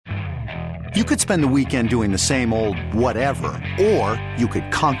You could spend the weekend doing the same old whatever, or you could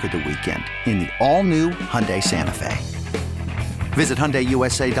conquer the weekend in the all-new Hyundai Santa Fe. Visit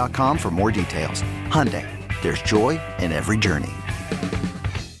HyundaiUSA.com for more details. Hyundai, there's joy in every journey.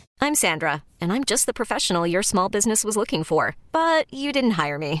 I'm Sandra, and I'm just the professional your small business was looking for. But you didn't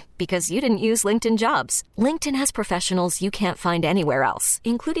hire me because you didn't use LinkedIn Jobs. LinkedIn has professionals you can't find anywhere else,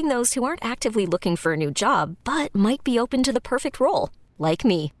 including those who aren't actively looking for a new job, but might be open to the perfect role, like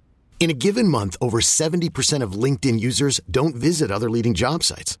me. In a given month, over 70% of LinkedIn users don't visit other leading job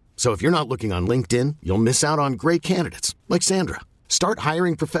sites. So if you're not looking on LinkedIn, you'll miss out on great candidates like Sandra. Start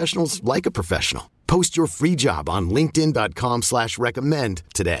hiring professionals like a professional. Post your free job on linkedin.com/recommend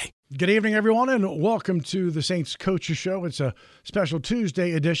today. Good evening, everyone, and welcome to the Saints Coaches Show. It's a special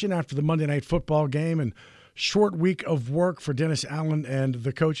Tuesday edition after the Monday Night Football game and short week of work for Dennis Allen and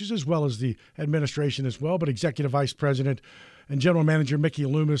the coaches, as well as the administration as well. But Executive Vice President and General Manager Mickey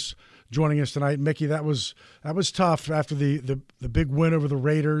Loomis joining us tonight. Mickey, that was tough after the big win over the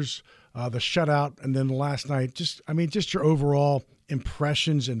Raiders, the shutout, and then last night. Just your overall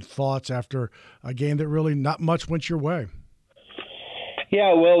impressions and thoughts after a game that really not much went your way.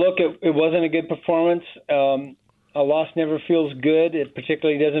 Yeah, well, look, it wasn't a good performance. A loss never feels good. It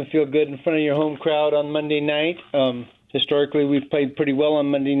particularly doesn't feel good in front of your home crowd on Monday night. Historically, we've played pretty well on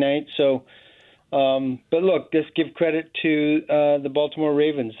Monday night, so. But look, just give credit to the Baltimore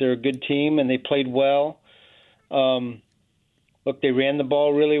Ravens. They're a good team, and they played well. Look, they ran the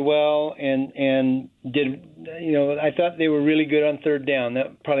ball really well and did, I thought they were really good on third down.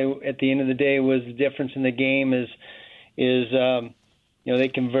 That probably at the end of the day was the difference in the game is they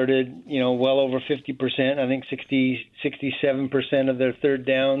converted, well over 50%, I think 67% of their third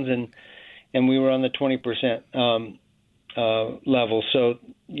downs, and we were on the 20% level. So,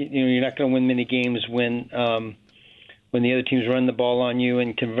 you're not going to win many games when the other teams run the ball on you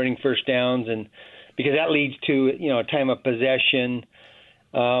and converting first downs, and because that leads to a time of possession,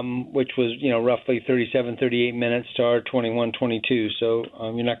 which was roughly 37, 38 minutes to our 21, 22. So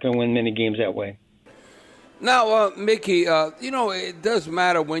you're not going to win many games that way. Now, Mickey, it does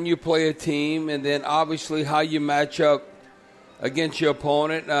matter when you play a team, and then obviously how you match up against your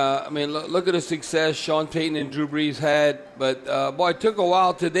opponent. Look at the success Sean Payton and Drew Brees had, but it took a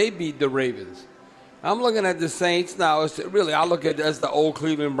while till they beat the Ravens. I'm looking at the Saints now. I look at it as the old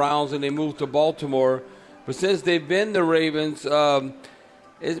Cleveland Browns, and they moved to Baltimore. But since they've been the Ravens,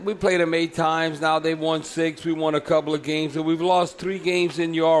 we played them 8 times. Now they've won 6. We won a couple of games, and we've lost 3 games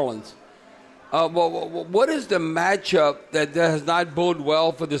in New Orleans. What is the matchup that has not boded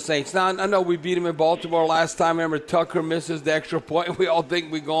well for the Saints? Now, I know we beat them in Baltimore last time. Remember, Tucker misses the extra point. We all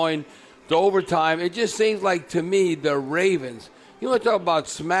think we're going to overtime. It just seems like, to me, the Ravens, you want to talk about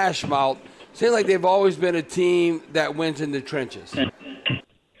smash mouth, seems like they've always been a team that wins in the trenches.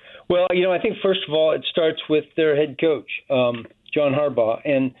 Well, I think, first of all, it starts with their head coach, John Harbaugh.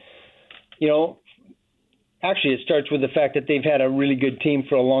 And, actually, it starts with the fact that they've had a really good team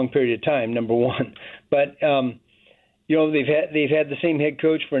for a long period of time, number one. But, they've had the same head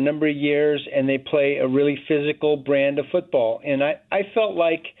coach for a number of years, and they play a really physical brand of football. And I felt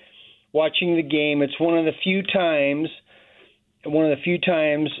like watching the game, it's one of the few times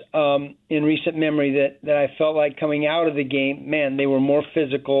in recent memory that I felt like coming out of the game, man, they were more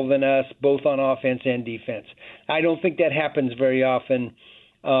physical than us, both on offense and defense. I don't think that happens very often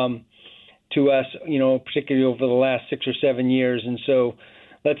to us, particularly over the last 6 or 7 years. And so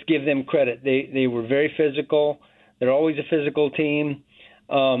let's give them credit. They were very physical. They're always a physical team.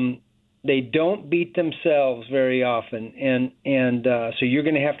 They don't beat themselves very often. And so you're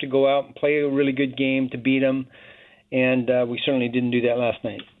going to have to go out and play a really good game to beat them. And we certainly didn't do that last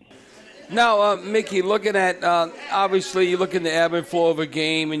night. Now, Mickey, looking at, obviously, you look in the ebb and flow of a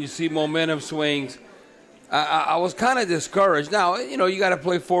game and you see momentum swings. I was kind of discouraged. Now, you got to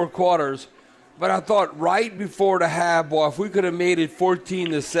play 4 quarters. But I thought right before the half, if we could have made it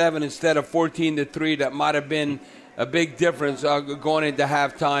 14-7 instead of 14-3, that might have been a big difference going into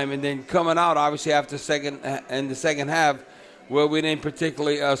halftime. And then coming out, obviously, after the second half, where we didn't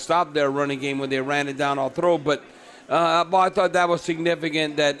particularly stop their running game when they ran it down our throat. But I thought that was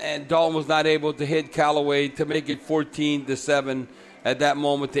significant that Dalton was not able to hit Callaway to make it 14-7 at that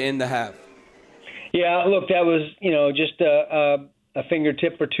moment to end the half. Yeah, look, that was, just a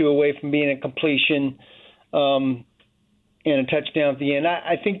fingertip or two away from being a completion and a touchdown at the end.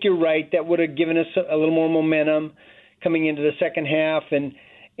 I think you're right. That would have given us a little more momentum coming into the second half. And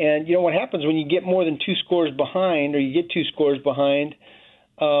what happens when you get more than 2 scores behind, or you get 2 scores behind,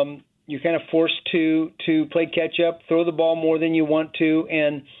 you're kind of forced to play catch up, throw the ball more than you want to.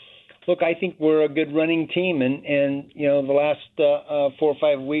 And look, I think we're a good running team. And the last 4 or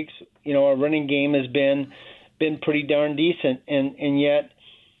 5 weeks, our running game has been pretty darn decent, and yet,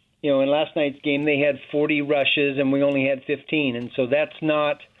 in last night's game they had 40 rushes and we only had 15, and so that's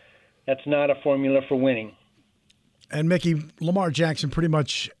not a formula for winning. And Mickey, Lamar Jackson pretty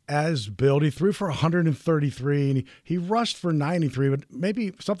much as built. He threw for 133 and he rushed for 93, but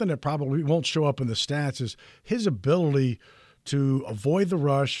maybe something that probably won't show up in the stats is his ability to avoid the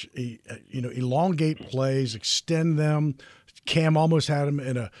rush, elongate plays, extend them. Cam almost had him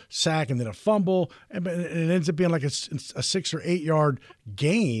in a sack and then a fumble, and it ends up being like a 6 or 8 yard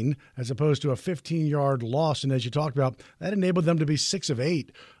gain as opposed to a 15-yard loss. And as you talked about, that enabled them to be 6 of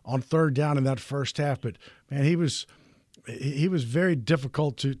 8 on third down in that first half. But man, he was very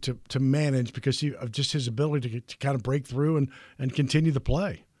difficult to manage because of just his ability to kind of break through and continue the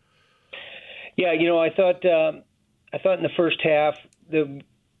play. Yeah, I thought in the first half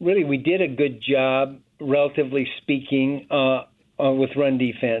we did a good job, relatively speaking, with run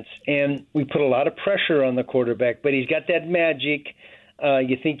defense, and we put a lot of pressure on the quarterback. But he's got that magic.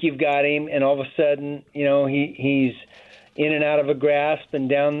 You think you've got him, and all of a sudden, he's in and out of a grasp and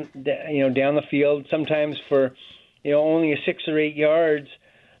down the field. Sometimes for only a 6 or 8 yards,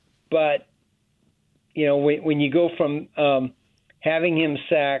 but when you go from having him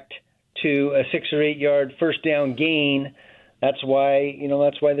sacked to a 6 or 8 yard first down gain, that's why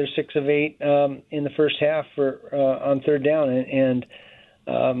they're 6 of 8 in the first half for on third down, and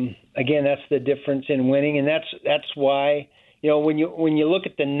again, that's the difference in winning, and that's why when you look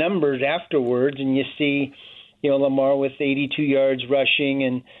at the numbers afterwards and you see Lamar with 82 yards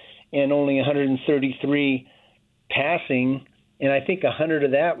rushing and only 133 passing, and I think 100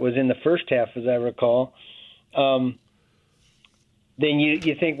 of that was in the first half, as I recall. Then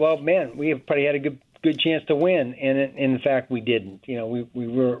you think, well, man, we have probably had a good chance to win, and in fact, we didn't. We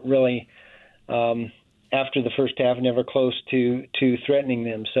were really after the first half never close to threatening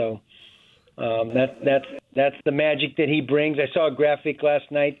them. So that's the magic that he brings. I saw a graphic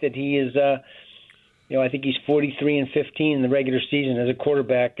last night that he is, I think he's 43-15 in the regular season as a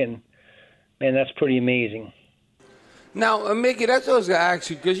quarterback, and man, that's pretty amazing. Now, Mickey, that's what I was going to ask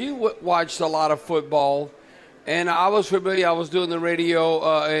you, because you watched a lot of football, and I was familiar. I was doing the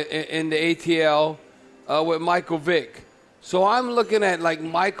radio in the ATL with Michael Vick. So I'm looking at like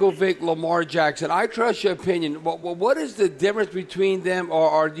Michael Vick, Lamar Jackson. I trust your opinion. What is the difference between them,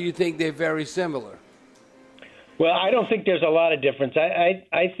 or do you think they're very similar? Well, I don't think there's a lot of difference.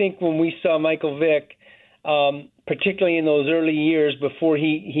 I think when we saw Michael Vick, particularly in those early years before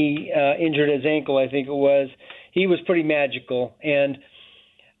he injured his ankle, I think it was, he was pretty magical and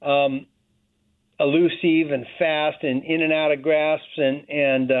elusive and fast and in and out of grasps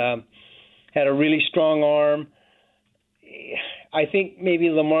and had a really strong arm. I think maybe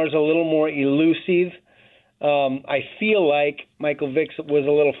Lamar's a little more elusive. I feel like Michael Vick was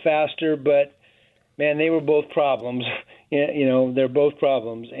a little faster, but man, they were both problems. They're both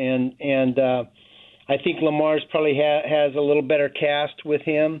problems, and I think Lamar's probably has a little better cast with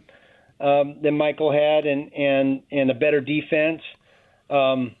him than Michael had, and a better defense.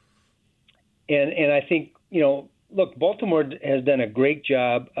 And I think look, Baltimore has done a great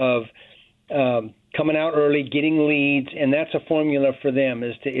job of coming out early, getting leads, and that's a formula for them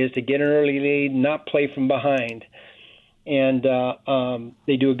is to get an early lead, not play from behind, and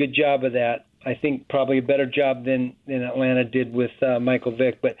they do a good job of that. I think probably a better job than Atlanta did with Michael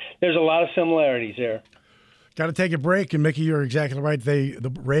Vick, but there's a lot of similarities there. Got to take a break, and Mickey, you're exactly right.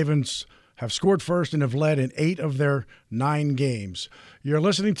 The Ravens have scored first and have led in 8 of their 9 games. You're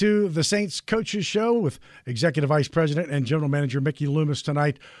listening to the Saints Coaches Show with Executive Vice President and General Manager Mickey Loomis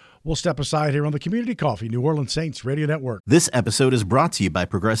tonight. We'll step aside here on the Community Coffee New Orleans Saints Radio Network. This episode is brought to you by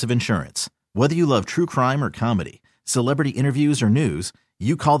Progressive Insurance. Whether you love true crime or comedy, celebrity interviews or news,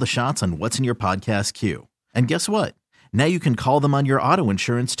 you call the shots on what's in your podcast queue. And guess what? Now you can call them on your auto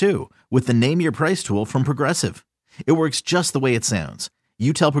insurance too with the Name Your Price tool from Progressive. It works just the way it sounds.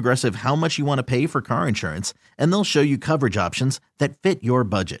 You tell Progressive how much you want to pay for car insurance, and they'll show you coverage options that fit your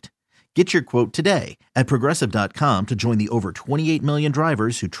budget. Get your quote today at Progressive.com to join the over 28 million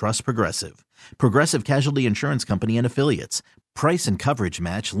drivers who trust Progressive. Progressive Casualty Insurance Company and Affiliates. Price and coverage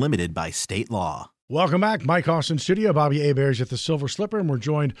match limited by state law. Welcome back. Mike Austin Studio. Bobby Hebert's at the Silver Slipper, and we're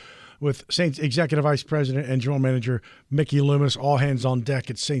joined with Saints Executive Vice President and General Manager Mickey Loomis. All hands on deck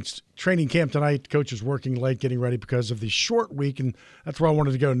at Saints training camp tonight. Coach is working late, getting ready because of the short week, and that's where I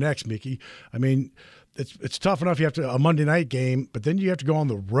wanted to go next, Mickey. I mean, it's tough enough you have a Monday night game, but then you have to go on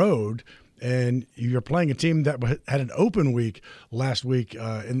the road, and you're playing a team that had an open week last week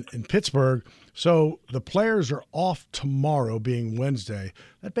in Pittsburgh. So the players are off tomorrow, being Wednesday.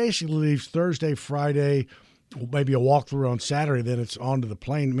 That basically leaves Thursday, Friday, maybe a walkthrough on Saturday, then it's on to the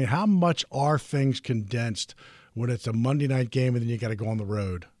plane. I mean, how much are things condensed when it's a Monday night game and then you got to go on the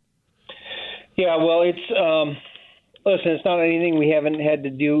road? Yeah, well, it's listen, it's not anything we haven't had to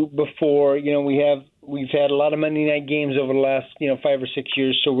do before. We've had a lot of Monday night games over the last 5 or 6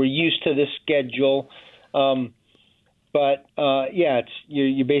 years, so we're used to this schedule. But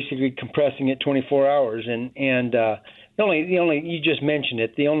you're basically compressing it 24 hours, and the only you just mentioned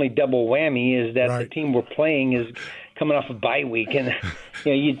it. The only double whammy is that the team we're playing is coming off a bye week, and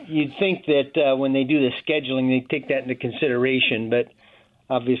you'd think that when they do the scheduling, they take that into consideration, but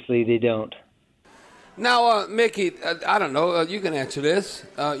obviously they don't. Now, Mickey, I don't know. You can answer this.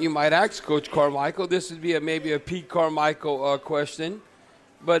 You might ask Coach Carmichael. This would be maybe a Pete Carmichael question.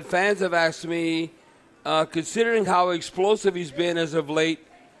 But fans have asked me, considering how explosive he's been as of late,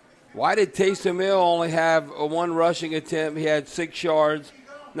 why did Taysom Hill only have one rushing attempt? He had 6 yards.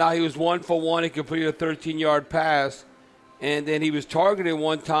 Now he was 1 for 1. He completed a 13-yard pass. And then he was targeted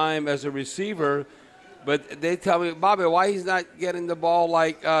one time as a receiver. But they tell me, Bobby, why he's not getting the ball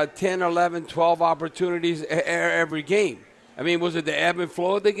like 10, 11, 12 opportunities every game? I mean, was it the ebb and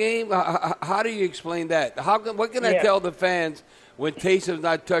flow of the game? How do you explain that? What can I tell the fans when Taysom's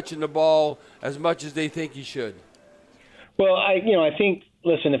not touching the ball as much as they think he should? Well, I think,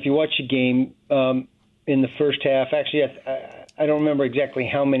 listen, if you watch a game in the first half, actually, I don't remember exactly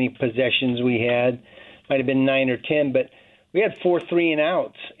how many possessions we had. Might have been 9 or 10, but we had 4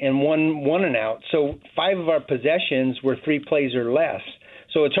 3-and-outs and one and out. So 5 of our possessions were 3 plays or less.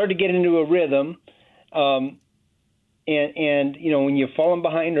 So it's hard to get into a rhythm. And when you're falling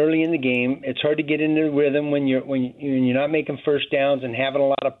behind early in the game, it's hard to get into a rhythm when you're not making first downs and having a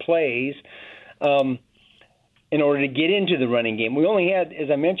lot of plays in order to get into the running game. We only had,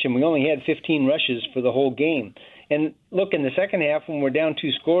 as I mentioned, 15 rushes for the whole game. And look, in the second half, when we're down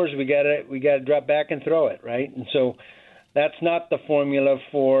 2 scores, we got to drop back and throw it, right? And so that's not the formula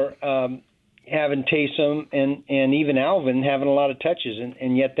for having Taysom and even Alvin having a lot of touches,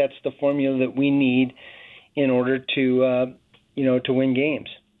 and yet that's the formula that we need in order to win games.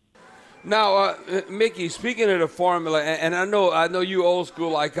 Now, Mickey, speaking of the formula, and I know you old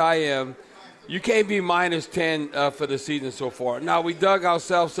school like I am, you can't be minus 10 for the season so far. Now, we dug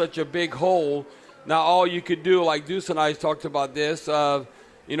ourselves such a big hole. Now, all you could do, like Deuce and I talked about this,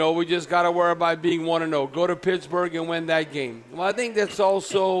 we just got to worry about being 1-0. Go to Pittsburgh and win that game. Well, I think that's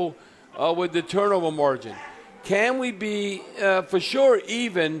also with the turnover margin. Can we be, for sure,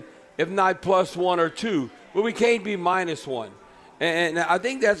 even, if not plus 1 or 2? But we can't be minus 1. And I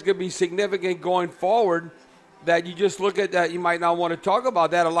think that's going to be significant going forward, that you just look at that. You might not want to talk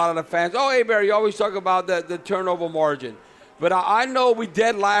about that. A lot of the fans, hey, Barry, you always talk about the turnover margin. But I know we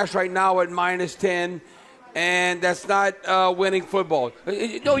dead last right now at minus 10, and that's not winning football.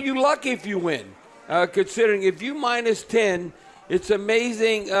 You're lucky if you win, considering if you minus 10, it's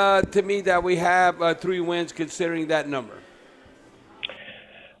amazing to me that we have 3 wins considering that number.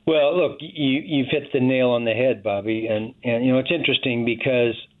 Well, look, you've hit the nail on the head, Bobby, and it's interesting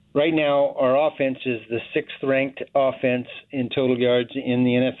because right now our offense is the 6th-ranked offense in total yards in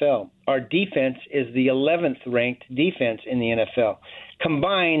the NFL. Our defense is the 11th-ranked defense in the NFL.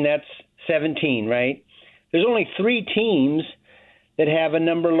 Combined, that's 17, right? There's only 3 teams that have a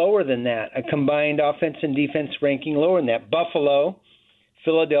number lower than that, a combined offense and defense ranking lower than that: Buffalo,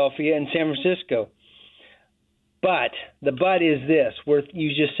 Philadelphia, and San Francisco. But the but is this: you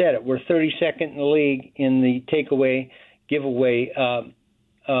just said it. We're 32nd in the league in the takeaway giveaway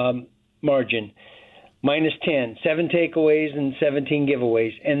margin, minus 10, 7 takeaways and 17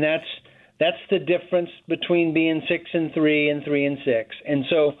 giveaways, and that's the difference between being 6-3 and 3-6. And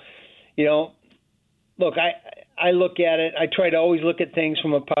so, look, I look at it. I try to always look at things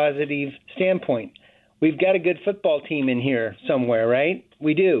from a positive standpoint. We've got a good football team in here somewhere, right?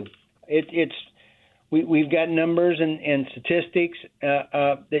 We do. We've got numbers and statistics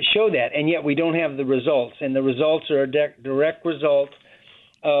that show that, and yet we don't have the results. And the results are a direct result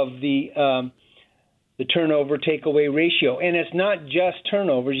of the turnover takeaway ratio. And it's not just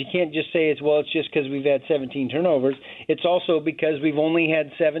turnovers. You can't just say it's just because we've had 17 turnovers. It's also because we've only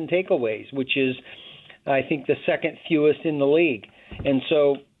had 7 takeaways, which is, I think, the 2nd fewest in the league. And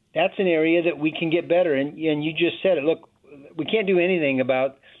so that's an area that we can get better. And you just said it. Look, we can't do anything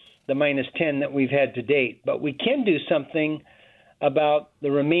about the minus 10 that we've had to date, but we can do something about the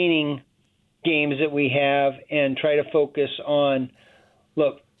remaining games that we have and try to focus on,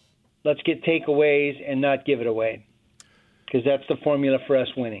 look, let's get takeaways and not give it away, because that's the formula for us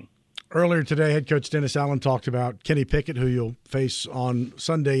winning. Earlier today, head coach Dennis Allen talked about Kenny Pickett, who you'll face on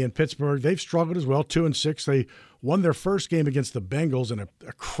Sunday in Pittsburgh. They've struggled as well, 2-6. They won their first game against the Bengals in a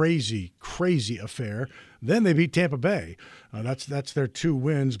crazy, crazy affair. Then they beat Tampa Bay. That's their 2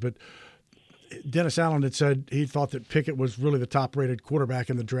 wins. But Dennis Allen had said he thought that Pickett was really the top-rated quarterback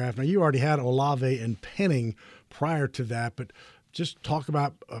in the draft. Now, you already had Olave and Penning prior to that, but just talk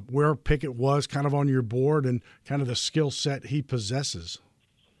about where Pickett was kind of on your board and kind of the skill set he possesses.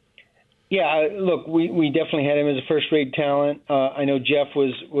 Yeah, look, we definitely had him as a first-rate talent. I know Jeff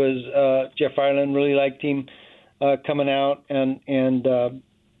Jeff Ireland really liked him coming out, and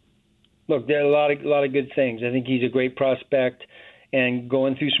look, there are a lot of good things. I think he's a great prospect and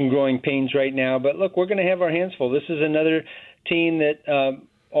going through some growing pains right now. But look, we're going to have our hands full. This is another team that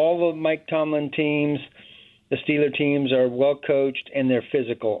all the Mike Tomlin teams, the Steeler teams, are well coached and they're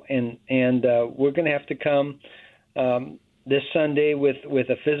physical, and we're going to have to come this Sunday with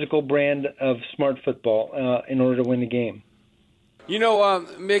a physical brand of smart football in order to win the game. You know,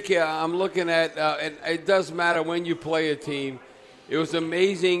 Mickey, I'm looking at, and it doesn't matter when you play a team. It was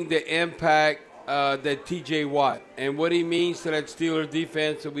amazing the impact that T.J. Watt and what he means to that Steelers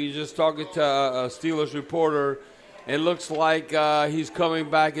defense. We were just talking to a Steelers reporter. It looks like he's coming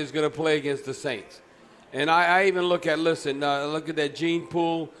back. He's going to play against the Saints. And I even look at that gene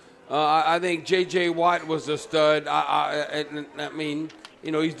pool. I think J.J. Watt was a stud. I mean,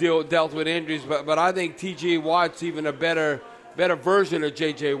 you know, he's dealt with injuries, but I think T.J. Watt's even a better version of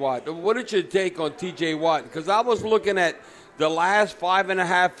J.J. Watt. What did you take on T.J. Watt? Because I was looking at the last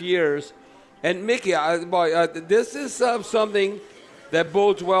 5.5 years, and Mickey, this is something that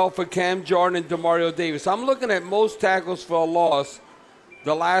bodes well for Cam Jordan and Demario Davis. I'm looking at most tackles for a loss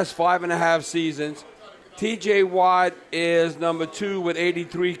the last 5.5 seasons. T.J. Watt is number 2 with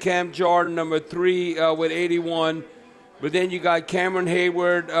 83. Cam Jordan, number 3 with 81. But then you got Cameron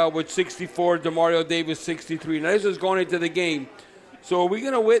Hayward with 64. Demario Davis, 63. Now, this is going into the game. So are we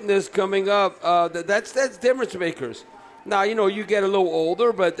going to witness coming up? That's difference makers. Now, you know, you get a little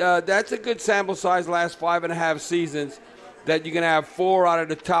older, but that's a good sample size last 5.5 seasons that you're going to have 4 out of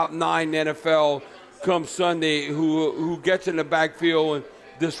the top 9 NFL come Sunday who gets in the backfield and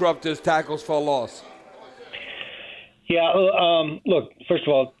disrupt his tackles for a loss. Yeah, look, first of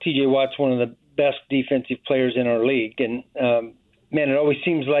all, T.J. Watt's one of the best defensive players in our league. And, man, it always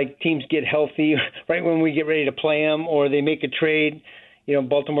seems like teams get healthy right when we get ready to play them or they make a trade. You know,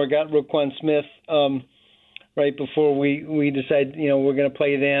 Baltimore got Roquan Smith right before we decide, you know, we're going to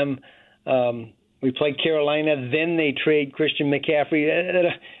play them. We played Carolina, then they trade Christian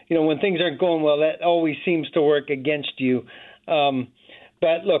McCaffrey. You know, when things aren't going well, that always seems to work against you.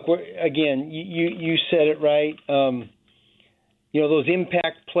 But, look, you said it right. You know, those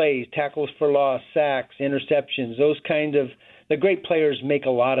impact plays, tackles for loss, sacks, interceptions, those kind of – the great players make a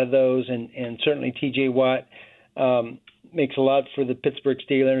lot of those, and certainly T.J. Watt makes a lot for the Pittsburgh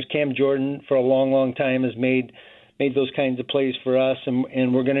Steelers. Cam Jordan, for a long, long time, has made those kinds of plays for us,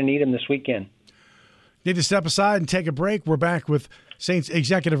 and we're going to need them this weekend. Need to step aside and take a break. We're back with Saints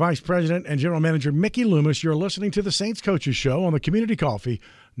Executive Vice President and General Manager Mickey Loomis. You're listening to the Saints Coaches Show on the Community Coffee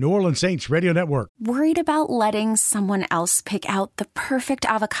New Orleans Saints Radio Network. Worried about letting someone else pick out the perfect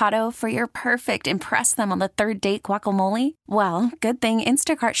avocado for your perfect impress them on the third date guacamole? Well, good thing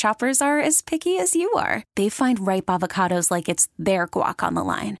Instacart shoppers are as picky as you are. They find ripe avocados like it's their guac on the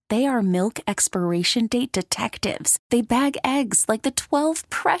line. They are milk expiration date detectives. They bag eggs like the 12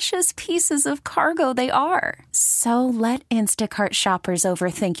 precious pieces of cargo they are. So let Instacart shoppers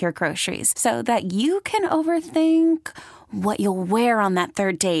overthink your groceries so that you can overthink what you'll wear on that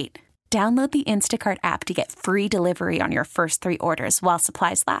third date. Download the Instacart app to get free delivery on your first 3 orders while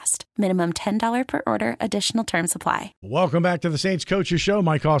supplies last. Minimum $10 per order. Additional terms apply. Welcome back to the Saints Coaches Show.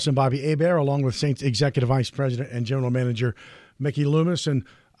 Mike Austin, Bobby Hebert, along with Saints Executive Vice President and General Manager Mickey Loomis. And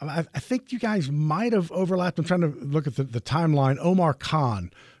I think you guys might have overlapped. I'm trying to look at the timeline. Omar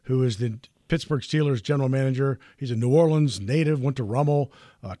Khan, who is the Pittsburgh Steelers general manager. He's a New Orleans native, went to Rummel,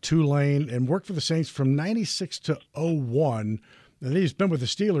 Tulane, and worked for the Saints from 96 to 01. And he's been with the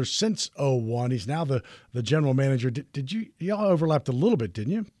Steelers since 01. He's now the general manager. Did y'all overlapped a little bit,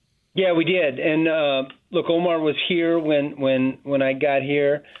 didn't you? Yeah, we did. And look, Omar was here when I got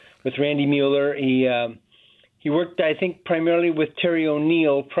here with Randy Mueller. He worked, I think, primarily with Terry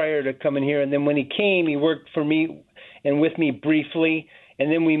O'Neill prior to coming here. And then when he came, he worked for me and with me briefly.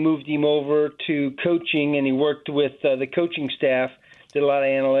 And then we moved him over to coaching, and he worked with the coaching staff, did a lot of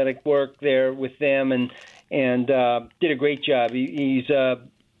analytic work there with them, and did a great job. He's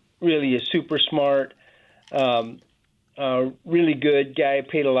really a super smart, really good guy,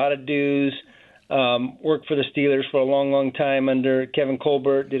 paid a lot of dues, worked for the Steelers for a long, long time under Kevin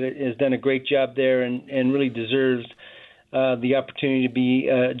Colbert, has done a great job there and really deserves the opportunity to be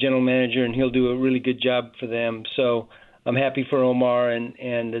a general manager, and he'll do a really good job for them. So I'm happy for Omar, and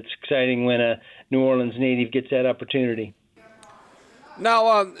it's exciting when a New Orleans native gets that opportunity.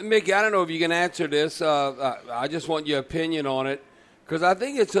 Now, Mickey, I don't know if you can answer this. I just want your opinion on it, because I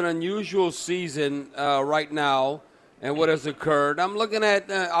think it's an unusual season right now and what has occurred. I'm looking at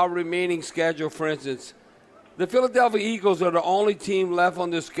our remaining schedule, for instance. The Philadelphia Eagles are the only team left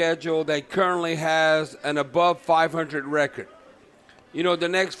on the schedule that currently has an above 500 record. You know, the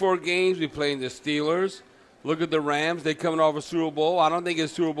next 4 games we play in the Steelers. Look at the Rams. They're coming off a Super Bowl. I don't think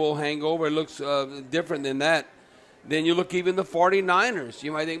it's Super Bowl hangover. It looks different than that. Then you look even the 49ers.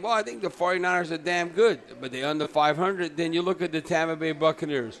 You might think, well, I think the 49ers are damn good, but they're under 500. Then you look at the Tampa Bay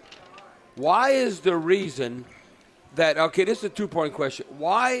Buccaneers. Why is the reason that, okay, this is a 2-point question.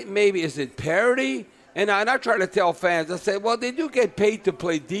 Why maybe is it parity? And I try to tell fans, I say, well, they do get paid to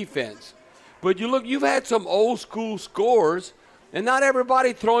play defense. But you look, you've had some old school scores, and not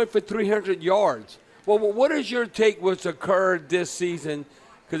everybody throwing for 300 yards. Well, what is your take what's occurred this season?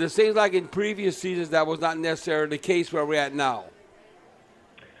 Because it seems like in previous seasons that was not necessarily the case where we're at now.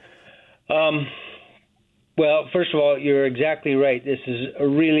 Well, first of all, you're exactly right. This is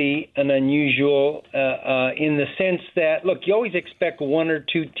really an unusual in the sense that, look, you always expect 1 or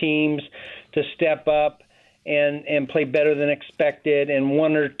 2 teams to step up and play better than expected, and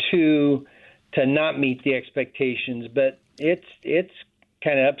 1 or 2 to not meet the expectations. But it's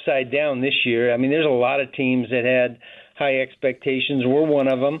kind of upside down this year. I mean, there's a lot of teams that had high expectations. We're one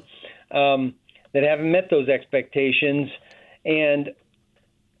of them that haven't met those expectations. And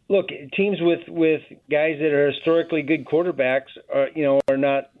look, teams with guys that are historically good quarterbacks are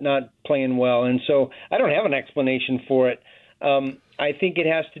not playing well. And so I don't have an explanation for it. I think it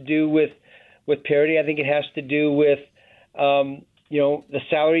has to do with parity. I think it has to do with the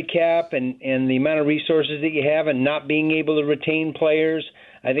salary cap and the amount of resources that you have and not being able to retain players.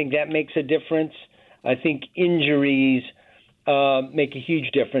 I think that makes a difference. I think injuries make a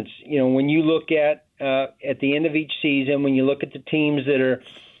huge difference. You know, when you look at the end of each season, when you look at the teams that are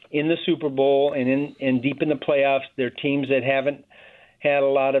in the Super Bowl and deep in the playoffs, they're teams that haven't had a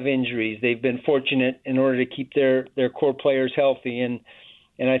lot of injuries. They've been fortunate in order to keep their core players healthy, and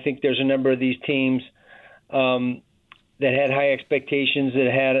I think there's a number of these teams that had high expectations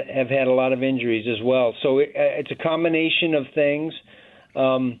that have had a lot of injuries as well. So it's a combination of things,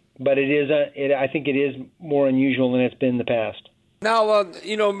 but I think it is more unusual than it's been in the past. Now,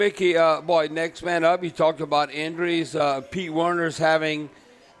 Mickey, next man up, you talked about injuries. Pete Werner's having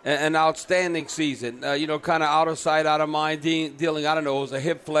an outstanding season, kind of out of sight, out of mind, dealing, I don't know, it was a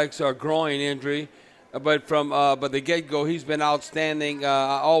hip flex or a groin injury. But from the get-go, he's been outstanding.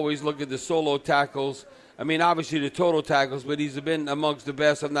 I always look at the solo tackles. I mean, obviously the total tackles, but he's been amongst the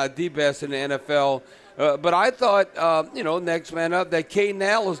best, if not the best, in the NFL. But I thought, next man up, that Caden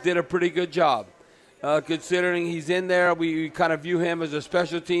Ellis did a pretty good job. Considering he's in there, we kind of view him as a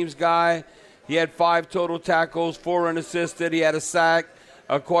special teams guy. He had 5 total tackles, 4 unassisted. He had a sack,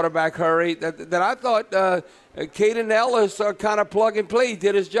 a quarterback hurry. That I thought Caden Ellis kind of plug and play. He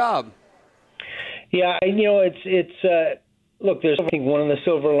did his job. Yeah, it's look, there's, I think, one of the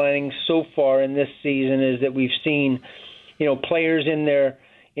silver linings so far in this season is that we've seen, players in their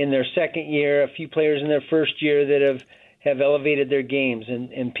second year, a few players in their first year that have elevated their games,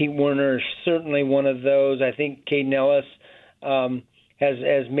 and Pete Werner is certainly one of those. I think Caden Ellis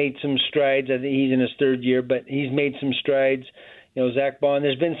has made some strides. I think he's in his third year, but he's made some strides. Zach Bond.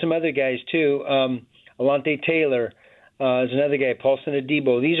 There's been some other guys too. Alante Taylor is another guy. Paulson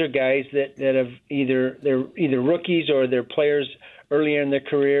Adebo. These are guys that have they're either rookies or they're players earlier in their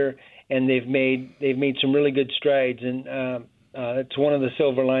career, and they've made some really good strides. And it's one of the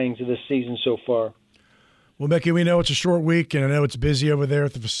silver linings of this season so far. Well, Mickey, we know it's a short week, and I know it's busy over there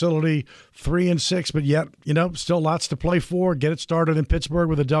at the facility, 3-6, but yet, still lots to play for. Get it started in Pittsburgh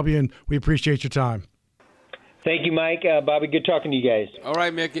with a W, and we appreciate your time. Thank you, Mike. Bobby, good talking to you guys. All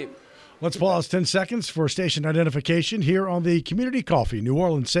right, Mickey. Let's pause 10 seconds for station identification here on the Community Coffee New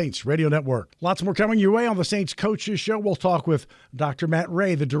Orleans Saints Radio Network. Lots more coming your way on the Saints Coaches Show. We'll talk with Dr. Matt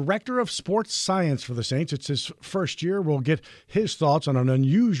Ray, the Director of Sports Science for the Saints. It's his first year. We'll get his thoughts on an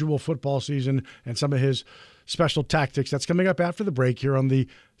unusual football season and some of his special tactics. That's coming up after the break here on the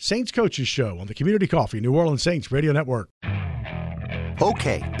Saints Coaches Show on the Community Coffee New Orleans Saints Radio Network.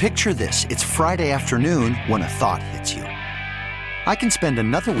 Okay, picture this. It's Friday afternoon when a thought hits you. I can spend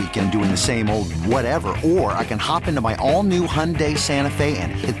another weekend doing the same old whatever, or I can hop into my all-new Hyundai Santa Fe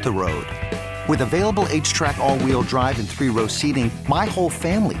and hit the road. With available H-Track all-wheel drive and 3-row seating, my whole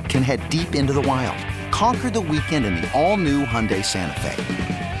family can head deep into the wild. Conquer the weekend in the all-new Hyundai Santa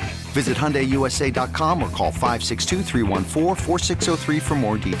Fe. Visit HyundaiUSA.com or call 562-314-4603 for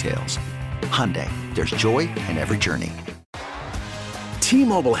more details. Hyundai, there's joy in every journey.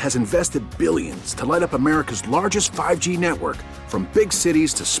 T-Mobile has invested billions to light up America's largest 5G network, from big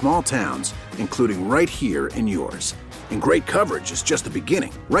cities to small towns, including right here in yours. And great coverage is just the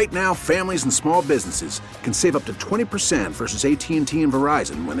beginning. Right now, families and small businesses can save up to 20% versus AT&T and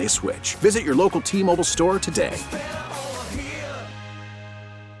Verizon when they switch. Visit your local T-Mobile store today.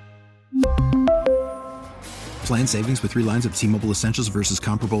 Plan savings with 3 lines of T-Mobile Essentials versus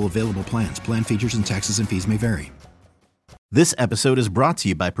comparable available plans. Plan features and taxes and fees may vary. This episode is brought to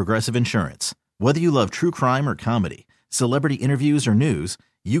you by Progressive Insurance. Whether you love true crime or comedy, celebrity interviews or news,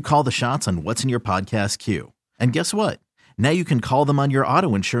 you call the shots on what's in your podcast queue. And guess what? Now you can call them on your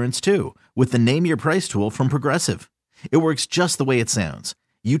auto insurance too with the Name Your Price tool from Progressive. It works just the way it sounds.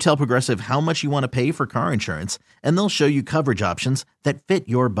 You tell Progressive how much you want to pay for car insurance, and they'll show you coverage options that fit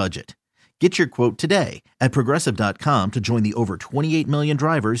your budget. Get your quote today at Progressive.com to join the over 28 million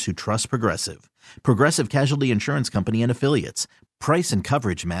drivers who trust Progressive. Progressive Casualty Insurance Company and Affiliates. Price and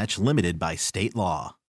coverage match limited by state law.